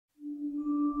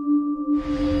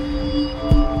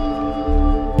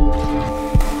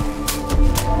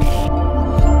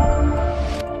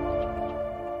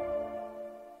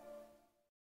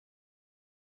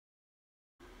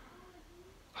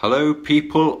Hello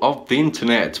people of the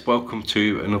internet, welcome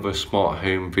to another smart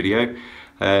home video.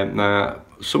 Now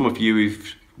some of you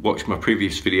who've watched my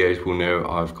previous videos will know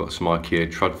I've got some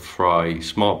Ikea Tradfri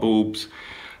smart bulbs,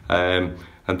 and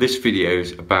this video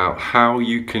is about how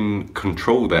you can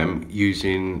control them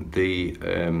using the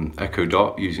Echo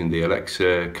Dot, using the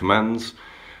Alexa commands,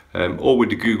 or with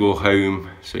the Google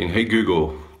Home, saying hey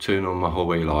Google, turn on my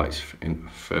hallway lights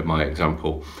for my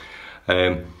example.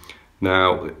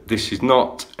 Now, this is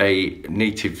not a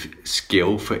native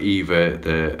skill for either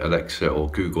the Alexa or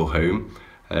Google Home.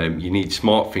 You need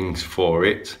SmartThings for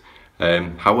it.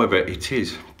 However, it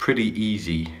is pretty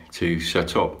easy to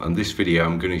set up, and this video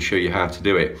I'm going to show you how to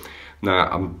do it. Now,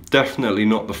 I'm definitely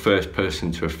not the first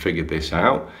person to have figured this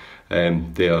out.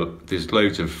 There's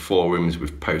loads of forums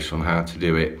with posts on how to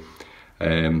do it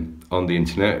on the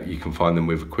internet. You can find them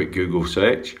with a quick Google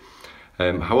search.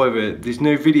 However, there's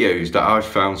no videos that I've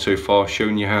found so far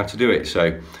showing you how to do it.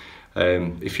 So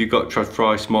if you've got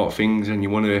Tradfri SmartThings and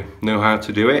you want to know how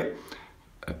to do it,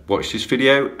 watch this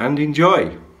video and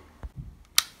enjoy.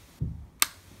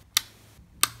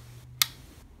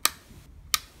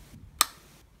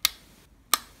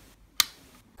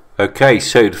 Okay,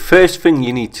 so the first thing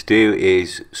you need to do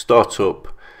is start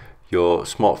up your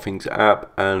SmartThings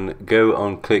app and go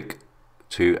on click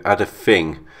to add a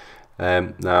thing.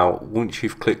 Now once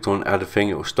you've clicked on add a thing,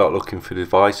 it will start looking for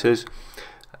devices.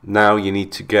 Now you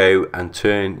need to go and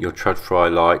turn your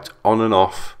Tradfri light on and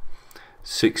off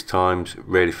 6 times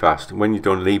really fast, and when you're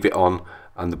done, leave it on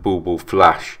and the bulb will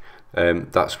flash.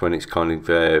 That's when it's kind of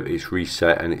it's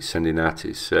reset and it's sending out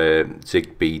its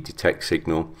Zigbee detect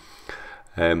signal.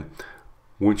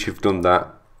 Once you've done that,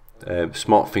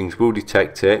 SmartThings will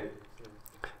detect it,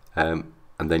 and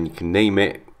then you can name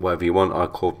it whatever you want. I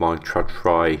called mine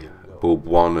Tradfri bulb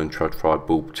 1 and Tradfri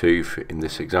bulb 2 in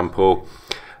this example,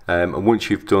 and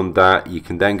once you've done that, you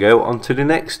can then go on to the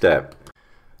next step.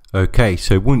 Okay,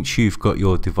 so once you've got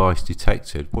your device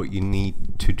detected, what you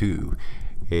need to do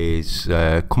is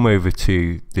come over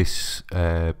to this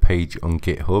page on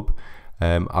GitHub.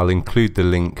 I'll include the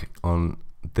link on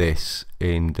this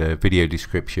in the video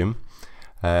description,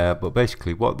 but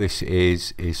basically what this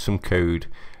is some code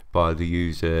by the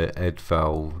user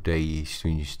Edvald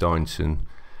Eysteinsson,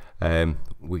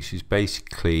 which is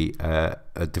basically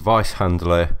a device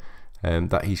handler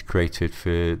that he's created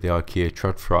for the Ikea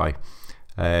Tradfri.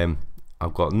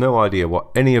 I've got no idea what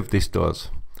any of this does,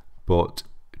 but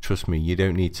trust me, you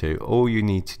don't need to. All you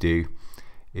need to do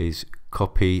is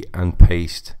copy and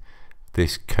paste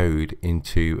this code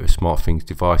into a SmartThings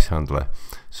device handler.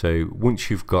 So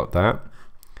once you've got that,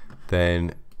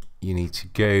 then you need to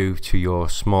go to your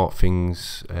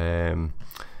SmartThings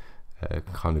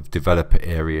kind of developer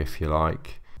area, if you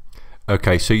like.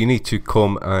 Okay, so you need to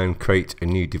come and create a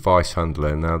new device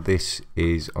handler. Now this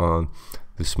is on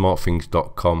the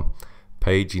smartthings.com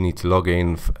page. You need to log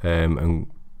in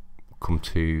and come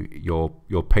to your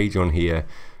page on here,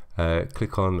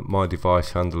 click on my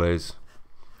device handlers,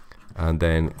 and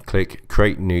then click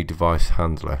create new device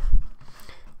handler.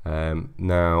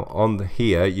 Now on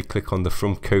here you click on the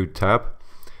from code tab,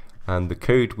 and the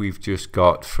code we've just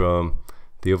got from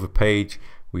the other page,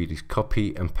 we just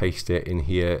copy and paste it in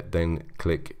here, then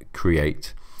click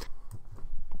create.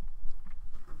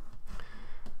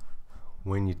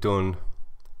 When you're done,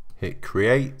 hit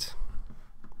create,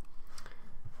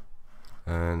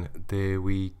 and there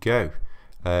we go.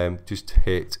 Just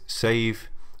hit save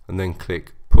and then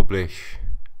click publish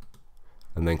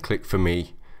and then click for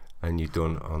me, and you're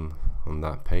done on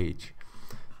that page.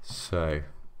 So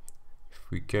if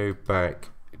we go back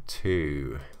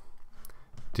to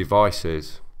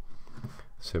devices,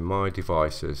 so my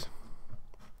devices,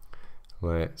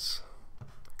 let's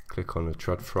click on the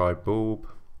Tradfri bulb,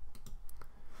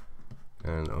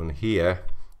 and on here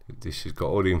this has got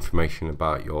all the information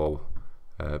about your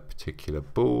particular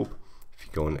bulb. If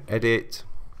you go on edit,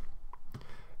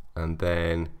 and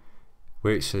then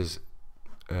where it says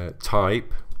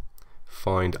type,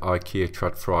 find Ikea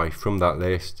Tradfri from that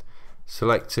list,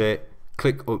 select it,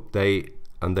 click update,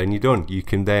 and then you're done. You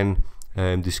can then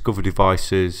discover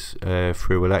devices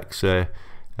through Alexa.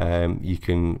 You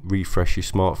can refresh your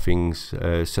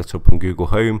SmartThings set up on Google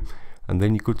Home, and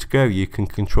then you're good to go. You can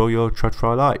control your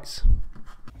Tradfri lights.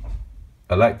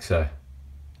 Alexa,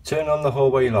 turn on the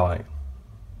hallway light.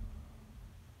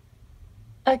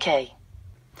 Okay.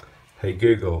 Hey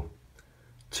Google,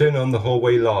 turn on the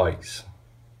hallway lights.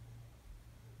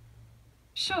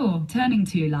 Sure, turning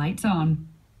 2 lights on.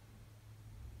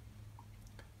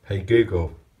 Hey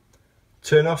Google,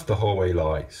 turn off the hallway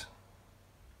lights.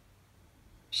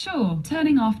 Sure,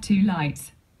 turning off 2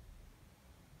 lights.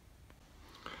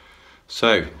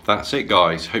 So that's it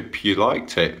guys, hope you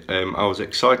liked it. I was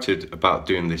excited about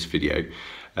doing this video.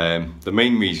 The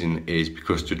main reason is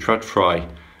because the Tradfri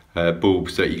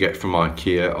bulbs that you get from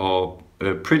Ikea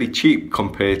are pretty cheap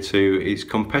compared to its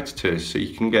competitors. So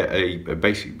you can get a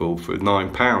basic bulb for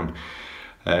 £9,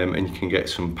 and you can get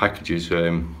some packages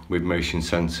with motion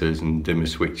sensors and dimmer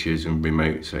switches and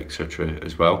remotes, etc.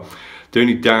 as well. The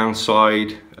only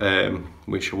downside,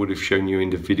 which I would have shown you in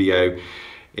the video,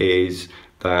 is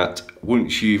that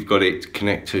once you've got it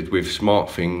connected with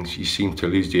SmartThings, you seem to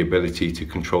lose the ability to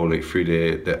control it through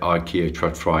the Ikea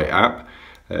Tradfri app.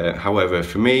 However,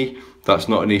 for me, that's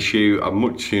not an issue. I'd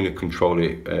much sooner control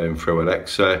it through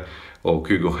Alexa or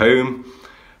Google Home.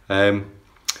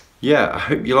 Yeah, I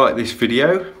hope you like this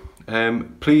video.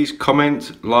 Please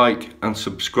comment, like and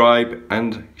subscribe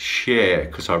and share,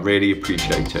 because I really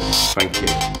appreciate it. Thank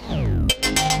you.